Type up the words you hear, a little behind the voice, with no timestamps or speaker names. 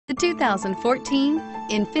The 2014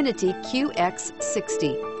 Infiniti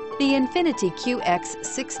QX60. The Infiniti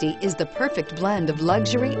QX60 is the perfect blend of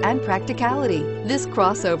luxury and practicality. This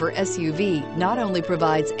crossover SUV not only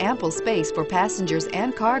provides ample space for passengers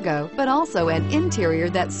and cargo, but also an interior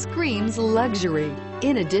that screams luxury.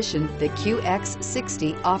 In addition, the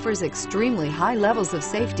QX60 offers extremely high levels of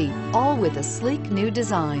safety, all with a sleek new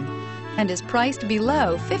design, and is priced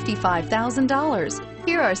below $55,000.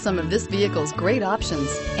 Here are some of this vehicle's great options: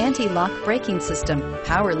 anti-lock braking system,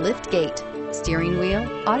 power lift gate, steering wheel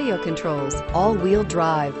audio controls, all-wheel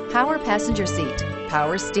drive, power passenger seat,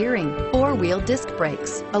 power steering, four-wheel disc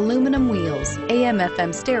brakes, aluminum wheels,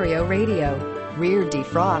 AM/FM stereo radio, rear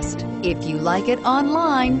defrost. If you like it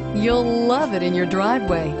online, you'll love it in your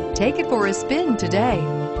driveway. Take it for a spin today.